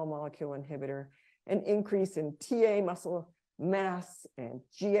the small molecule inhibitor, an increase in TA muscle mass and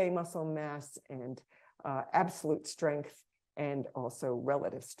GA muscle mass and absolute strength and also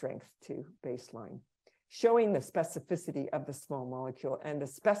relative strength to baseline, showing the specificity of the small molecule and the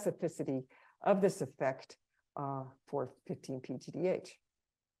specificity of this effect for 15 PGDH.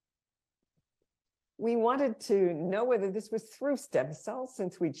 We wanted to know whether this was through stem cells,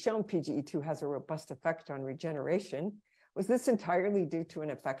 since we'd shown PGE2 has a robust effect on regeneration. Was this entirely due to an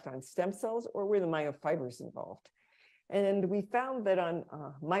effect on stem cells, or were the myofibers involved? And we found that on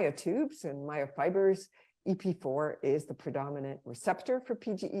myotubes and myofibers, EP4 is the predominant receptor for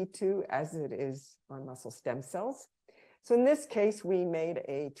PGE2, as it is on muscle stem cells. So in this case, we made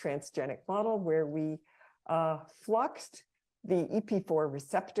a transgenic model where we fluxed the EP4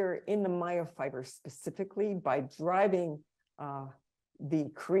 receptor in the myofiber specifically by driving the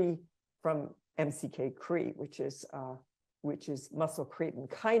Cre from MCK Cre, which is muscle creatine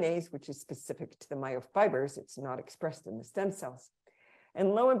kinase, which is specific to the myofibers. It's not expressed in the stem cells.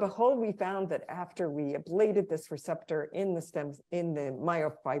 And lo and behold, we found that after we ablated this receptor in the stems, in the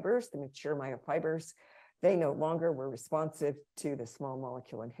myofibers, the mature myofibers, they no longer were responsive to the small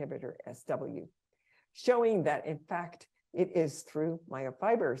molecule inhibitor SW, showing that in fact, it is through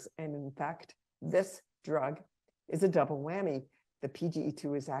myofibers. And in fact, this drug is a double whammy. The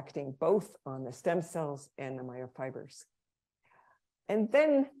PGE2 is acting both on the stem cells and the myofibers. And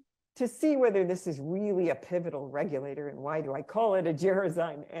then to see whether this is really a pivotal regulator, and why do I call it a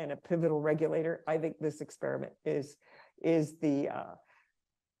Gerozyme and a pivotal regulator, I think this experiment is the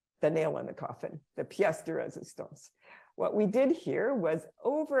nail in the coffin, the pièce de résistance. What we did here was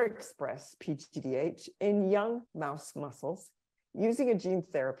overexpress PGDH in young mouse muscles using a gene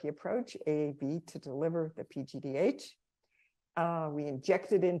therapy approach, AAV, to deliver the PGDH. We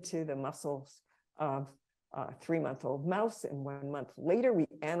injected into the muscles of a 3-month-old mouse, and 1 month later, we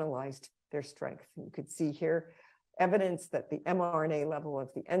analyzed their strength. You could see here evidence that the mRNA level of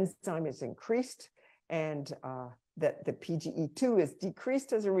the enzyme is increased, and that the PGE2 is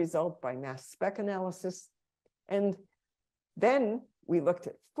decreased as a result by mass spec analysis. And then we looked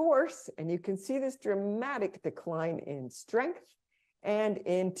at force, and you can see this dramatic decline in strength and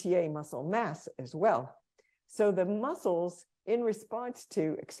in TA muscle mass as well. So the muscles, in response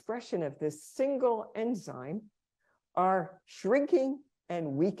to expression of this single enzyme, are shrinking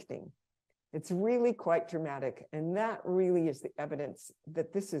and weakening. It's really quite dramatic. And that really is the evidence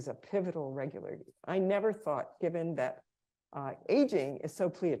that this is a pivotal regulator. I never thought, given that aging is so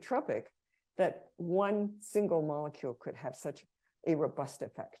pleiotropic, that one single molecule could have such a robust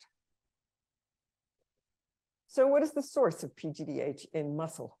effect. So what is the source of PGDH in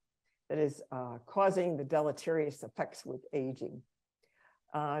muscle that is causing the deleterious effects with aging?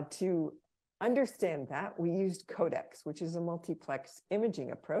 To understand that, we used Codex, which is a multiplex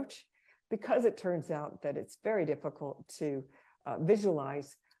imaging approach, because it turns out that it's very difficult to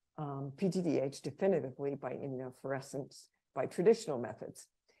visualize PGDH definitively by immunofluorescence, by traditional methods.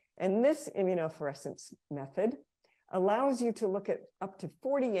 And this immunofluorescence method allows you to look at up to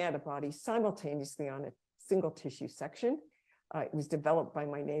 40 antibodies simultaneously on a single tissue section. It was developed by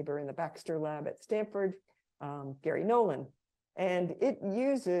my neighbor in the Baxter lab at Stanford, Gary Nolan. And it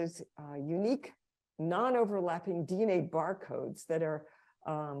uses unique non-overlapping DNA barcodes that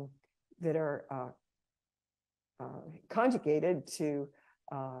are conjugated to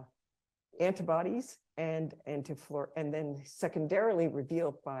antibodies and then secondarily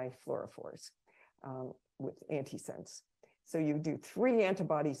revealed by fluorophores with antisense. So you do 3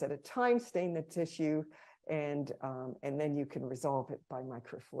 antibodies at a time, stain the tissue, and then you can resolve it by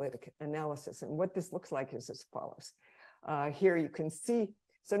microfluidic analysis. And what this looks like is as follows. Here you can see,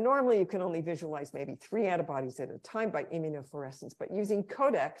 so normally you can only visualize maybe 3 antibodies at a time by immunofluorescence, but using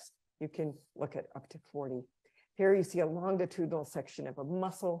Codex, you can look at up to 40. Here you see a longitudinal section of a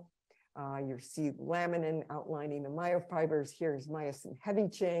muscle. You see laminin outlining the myofibers. Here's myosin heavy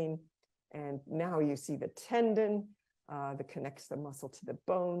chain. And now you see the tendon that connects the muscle to the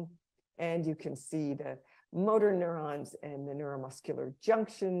bone. And you can see the motor neurons and the neuromuscular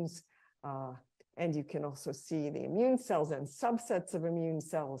junctions. And you can also see the immune cells and subsets of immune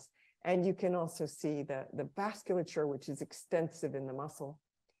cells. And you can also see the vasculature, which is extensive in the muscle.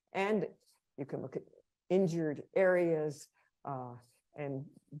 And you can look at injured areas and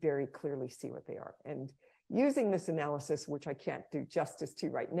very clearly see what they are. And using this analysis, which I can't do justice to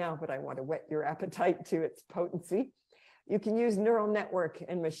right now, but I want to whet your appetite to its potency, you can use neural network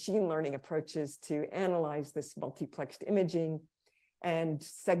and machine learning approaches to analyze this multiplexed imaging and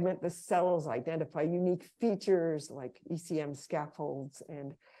segment the cells, identify unique features like ECM scaffolds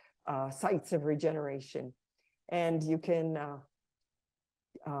and sites of regeneration. And you can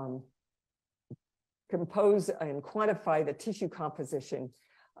compose and quantify the tissue composition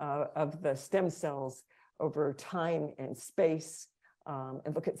of the stem cells over time and space,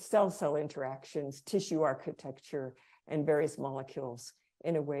 and look at cell-cell interactions, tissue architecture, and various molecules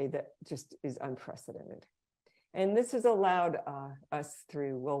in a way that just is unprecedented. And this has allowed us,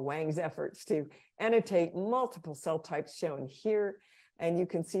 through Will Wang's efforts, to annotate multiple cell types shown here. And you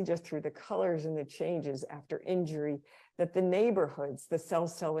can see just through the colors and the changes after injury that the neighborhoods, the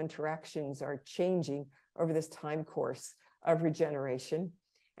cell-cell interactions are changing over this time course of regeneration.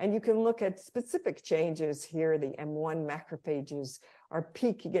 And you can look at specific changes here. The M1 macrophages are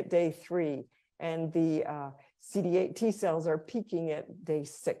peaking at day 3, and the CD8 T cells are peaking at day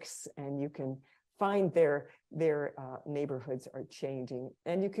 6. And you can find their neighborhoods are changing.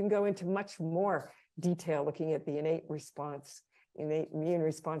 And you can go into much more detail looking at the innate response, innate immune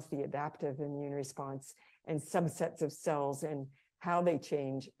response, the adaptive immune response, and subsets of cells and how they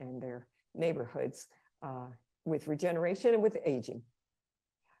change and their neighborhoods with regeneration and with aging.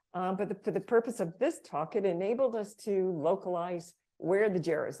 But for the purpose of this talk, it enabled us to localize where the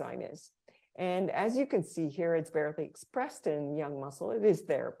gerozyme is. And as you can see here, it's barely expressed in young muscle. It is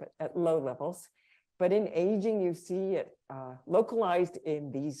there, but at low levels. But in aging, you see it localized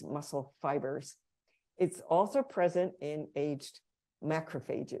in these muscle fibers. It's also present in aged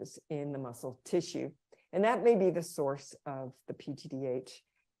macrophages in the muscle tissue. And that may be the source of the PGDH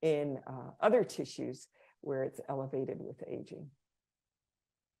in other tissues where it's elevated with aging.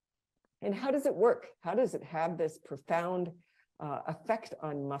 And how does it work? How does it have this profound effect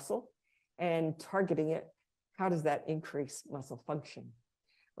on muscle? And targeting it, how does that increase muscle function?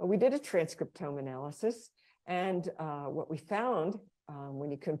 Well, we did a transcriptome analysis, and what we found when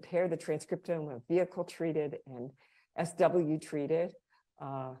you compare the transcriptome of vehicle-treated and SW-treated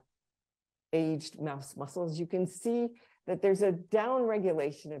aged mouse muscles, you can see that there's a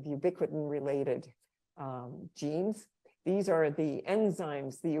downregulation of ubiquitin-related genes. These are the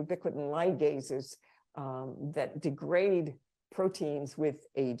enzymes, the ubiquitin ligases that degrade proteins with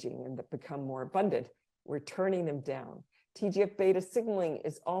aging and that become more abundant. We're turning them down. TGF-beta signaling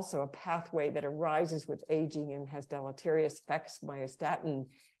is also a pathway that arises with aging and has deleterious effects. Myostatin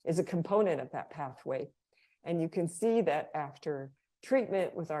is a component of that pathway. And you can see that after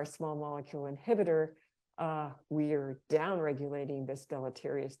treatment with our small molecule inhibitor, we are downregulating this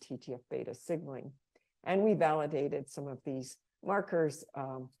deleterious TGF-beta signaling. And we validated some of these markers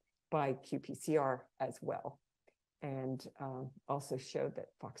by qPCR as well, and also showed that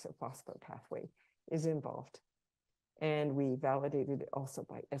FOXO-phospho pathway is involved. And we validated it also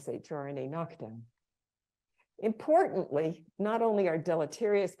by shRNA knockdown. Importantly, not only are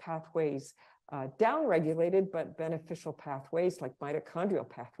deleterious pathways downregulated, but beneficial pathways like mitochondrial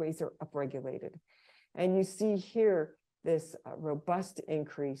pathways are upregulated. And you see here this robust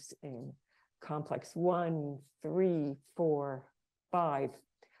increase in complex 1, 3, 4, 5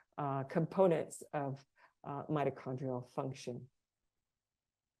 components of mitochondrial function.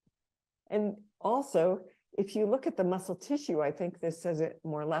 And also, if you look at the muscle tissue, I think this says it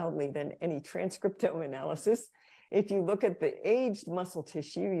more loudly than any transcriptome analysis. If you look at the aged muscle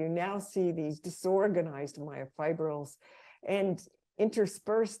tissue, you now see these disorganized myofibrils, and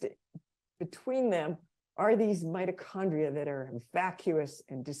interspersed between them are these mitochondria that are vacuous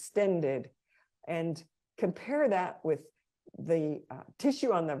and distended. And compare that with the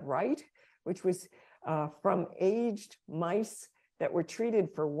tissue on the right, which was from aged mice that were treated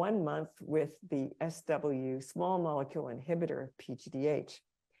for 1 month with the SW small molecule inhibitor PGDH.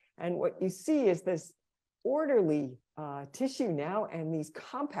 And what you see is this orderly tissue now and these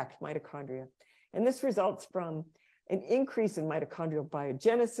compact mitochondria. And this results from an increase in mitochondrial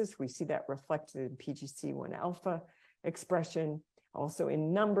biogenesis. We see that reflected in PGC1 alpha expression, also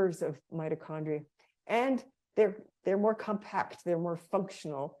in numbers of mitochondria. And they're more compact, they're more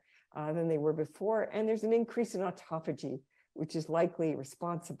functional than they were before. And there's an increase in autophagy, which is likely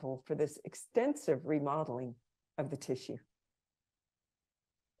responsible for this extensive remodeling of the tissue.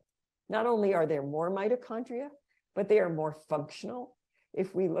 Not only are there more mitochondria, but they are more functional.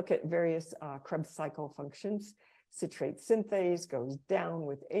 If we look at various Krebs cycle functions, citrate synthase goes down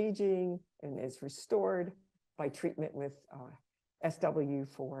with aging and is restored by treatment with SW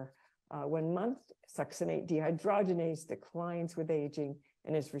for 1 month. Succinate dehydrogenase declines with aging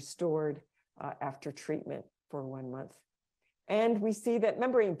and is restored after treatment for 1 month. And we see that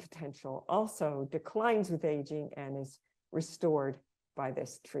membrane potential also declines with aging and is restored by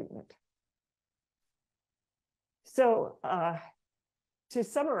this treatment. So to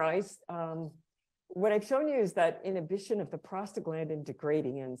summarize, what I've shown you is that inhibition of the prostaglandin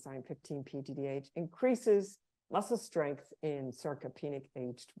degrading enzyme 15-PGDH increases muscle strength in sarcopenic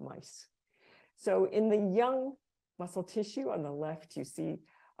aged mice. So in the young muscle tissue on the left, you see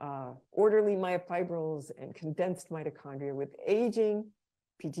orderly myofibrils and condensed mitochondria. With aging,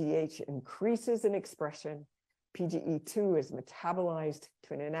 PGDH increases in expression. PGE2 is metabolized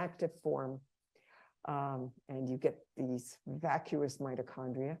to an inactive form, and you get these vacuous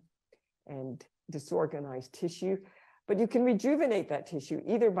mitochondria and disorganized tissue. But you can rejuvenate that tissue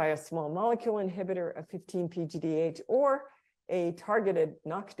either by a small molecule inhibitor of 15-PGDH or a targeted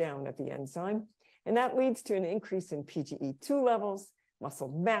knockdown of the enzyme. And that leads to an increase in PGE2 levels, muscle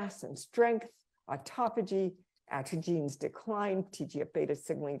mass and strength, autophagy, atrogenes decline, TGF-beta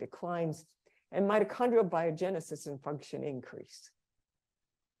signaling declines, and mitochondrial biogenesis and function increase.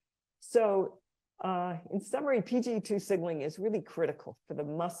 So in summary, PGE2 signaling is really critical for the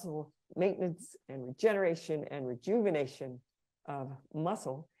muscle maintenance and regeneration and rejuvenation of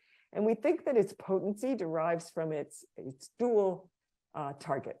muscle. And we think that its potency derives from its dual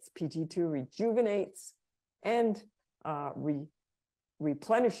targets. PGE2 rejuvenates and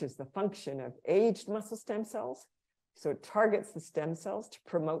replenishes the function of aged muscle stem cells. So it targets the stem cells to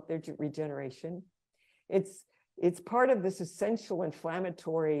promote their regeneration. It's part of this essential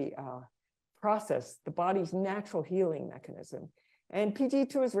inflammatory process, the body's natural healing mechanism. And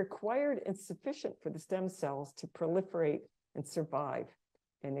PGE2 is required and sufficient for the stem cells to proliferate and survive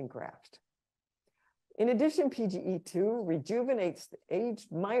and engraft. In addition, PGE2 rejuvenates the aged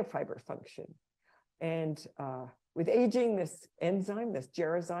myofiber function. And with aging, this enzyme, this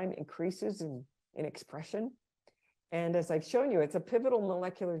Gerozyme, increases in expression. And as I've shown you, it's a pivotal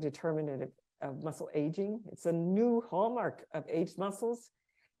molecular determinant of muscle aging. It's a new hallmark of aged muscles.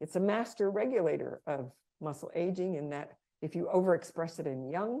 It's a master regulator of muscle aging in that if you overexpress it in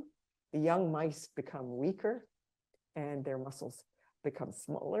young, the young mice become weaker and their muscles become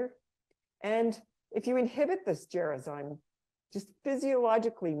smaller. And if you inhibit this Gerozyme, just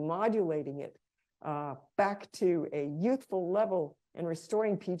physiologically modulating it back to a youthful level and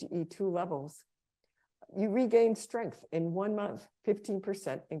restoring PGE2 levels, you regain strength in 1 month,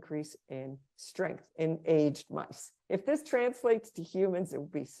 15% increase in strength in aged mice. If this translates to humans, it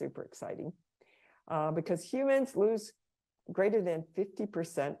would be super exciting because humans lose greater than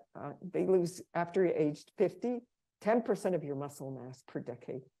 50%. They lose after you're aged 50, 10% of your muscle mass per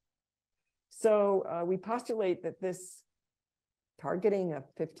decade. So we postulate that this targeting of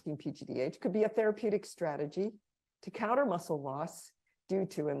 15-PGDH could be a therapeutic strategy to counter muscle loss due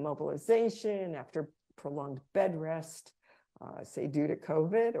to immobilization after prolonged bed rest, say due to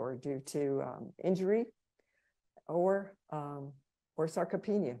COVID or due to injury, or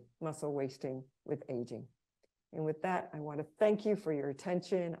sarcopenia, muscle wasting with aging. And with that, I want to thank you for your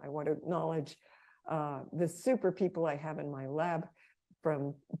attention. I want to acknowledge the super people I have in my lab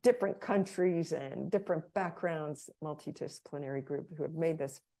from different countries and different backgrounds, multidisciplinary group who have made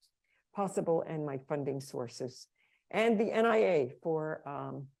this possible, and my funding sources, and the NIA for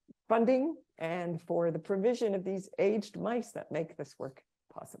funding and for the provision of these aged mice that make this work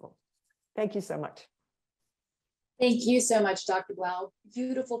possible. Thank you so much. Thank you so much, Dr. Blau.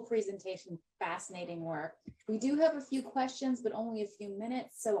 Beautiful presentation, fascinating work. We do have a few questions, but only a few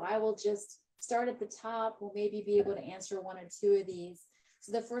minutes, so I will just start at the top. We'll maybe be able to answer one or two of these.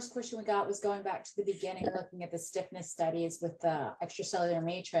 So the first question we got was going back to the beginning, looking at the stiffness studies with the extracellular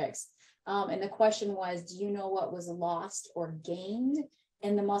matrix. And the question was, do you know what was lost or gained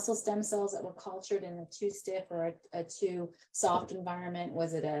in the muscle stem cells that were cultured in a too stiff or a too soft environment?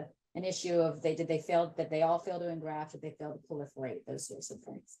 Was it an issue of did they all fail to engraft? Did they fail to proliferate? Those sorts of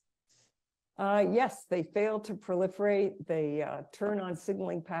things. Yes, they fail to proliferate. They turn on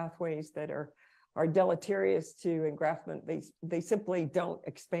signaling pathways that are deleterious to engraftment. They simply don't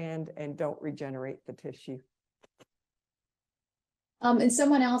expand and don't regenerate the tissue. And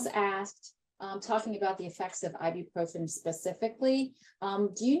someone else asked, talking about the effects of ibuprofen specifically,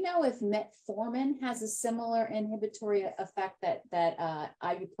 do you know if metformin has a similar inhibitory effect that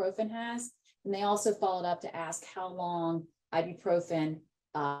ibuprofen has? And they also followed up to ask how long ibuprofen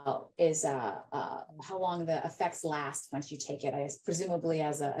how long the effects last once you take it, presumably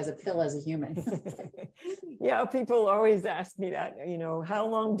as a pill as a human. Yeah, people always ask me that, how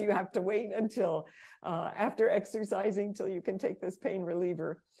long do you have to wait until after exercising till you can take this pain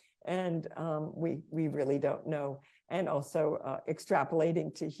reliever? And we really don't know. And also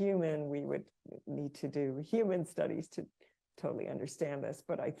extrapolating to human, we would need to do human studies to totally understand this.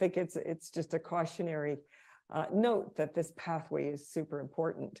 But I think it's just a cautionary note that this pathway is super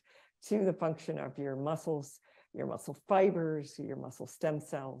important to the function of your muscles, your muscle fibers, your muscle stem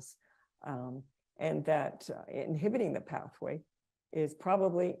cells, and that inhibiting the pathway is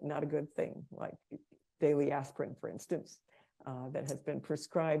probably not a good thing, like daily aspirin, for instance, that has been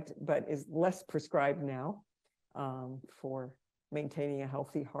prescribed, but is less prescribed now for maintaining a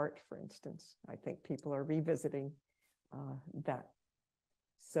healthy heart, for instance. I think people are revisiting that.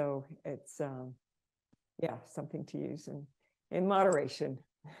 So it's, yeah, something to use in moderation.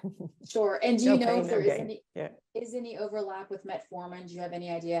 Sure. And do you know if there is any overlap with metformin? Do you have any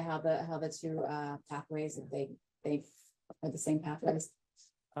idea how the two pathways, if they are the same pathways?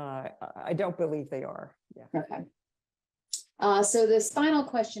 I don't believe they are. Yeah. Okay. So this final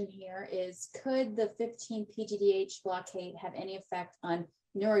question here is, could the 15-PGDH blockade have any effect on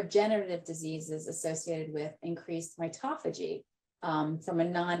neurodegenerative diseases associated with increased mitophagy from a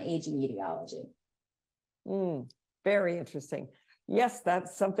non-aging etiology? Very interesting. Yes,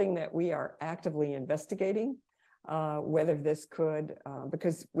 that's something that we are actively investigating, whether this could,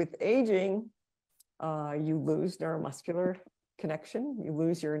 because with aging, you lose neuromuscular connection, you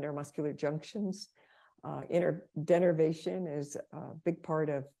lose your neuromuscular junctions. Interdenervation is a big part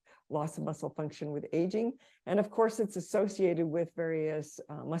of loss of muscle function with aging. And of course, it's associated with various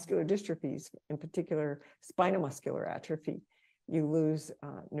muscular dystrophies, in particular, spinal muscular atrophy. You lose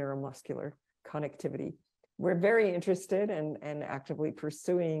neuromuscular connectivity. We're very interested and actively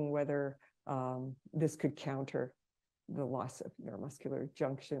pursuing whether this could counter the loss of neuromuscular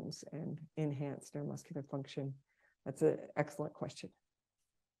junctions and enhance neuromuscular function. That's an excellent question.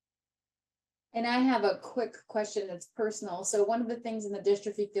 And I have a quick question that's personal. So one of the things in the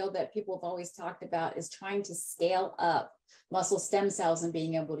dystrophy field that people have always talked about is trying to scale up muscle stem cells and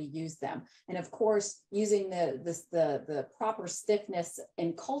being able to use them. And of course, using the proper stiffness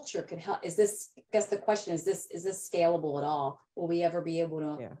and culture could help. Is this, I guess the question is this scalable at all? Will we ever be able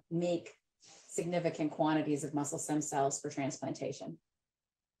to make significant quantities of muscle stem cells for transplantation?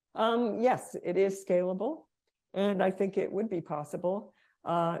 Yes, it is scalable. And I think it would be possible.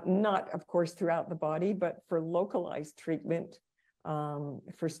 Not, of course, throughout the body, but for localized treatment,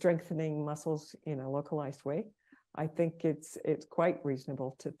 for strengthening muscles in a localized way. I think it's quite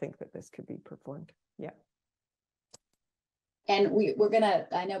reasonable to think that this could be performed. Yeah. And we're gonna,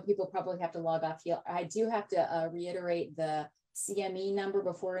 I know people probably have to log off here. I do have to reiterate the CME number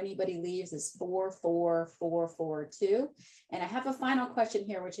before anybody leaves is 44442. And I have a final question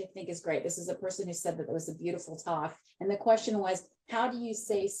here, which I think is great. This is a person who said that it was a beautiful talk. And the question was, how do you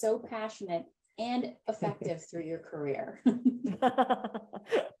stay so passionate and effective through your career?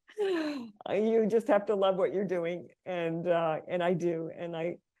 You just have to love what you're doing. And I do. And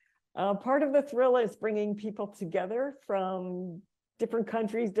part of the thrill is bringing people together from different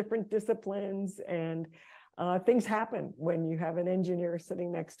countries, different disciplines, and things happen when you have an engineer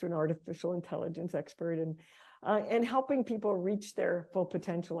sitting next to an artificial intelligence expert, and helping people reach their full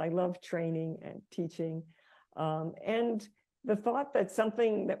potential. I love training and teaching. And the thought that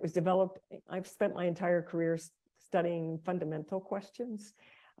something that was developed, I've spent my entire career studying fundamental questions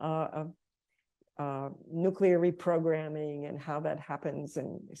of nuclear reprogramming and how that happens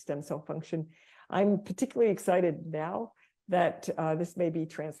in stem cell function. I'm particularly excited now that this may be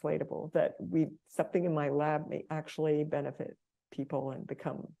translatable, that something in my lab may actually benefit people and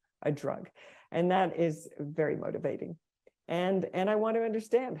become a drug. And that is very motivating. And I want to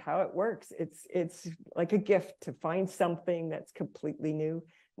understand how it works. It's like a gift to find something that's completely new.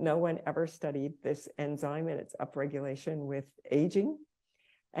 No one ever studied this enzyme and its upregulation with aging.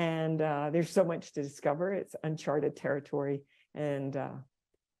 And there's so much to discover. It's uncharted territory. And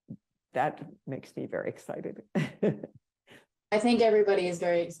that makes me very excited. I think everybody is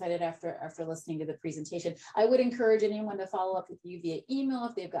very excited after listening to the presentation. I would encourage anyone to follow up with you via email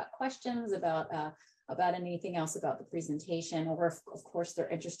if they've got questions about anything else about the presentation, or if, of course, they're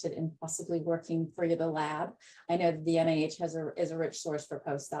interested in possibly working for the lab. I know that the NIH is a rich source for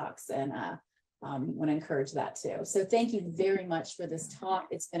postdocs, and want to encourage that too. So thank you very much for this talk.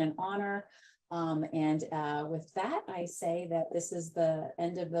 It's been an honor. And with that, I say that this is the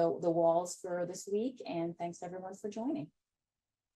end of the WALS for this week, and thanks everyone for joining.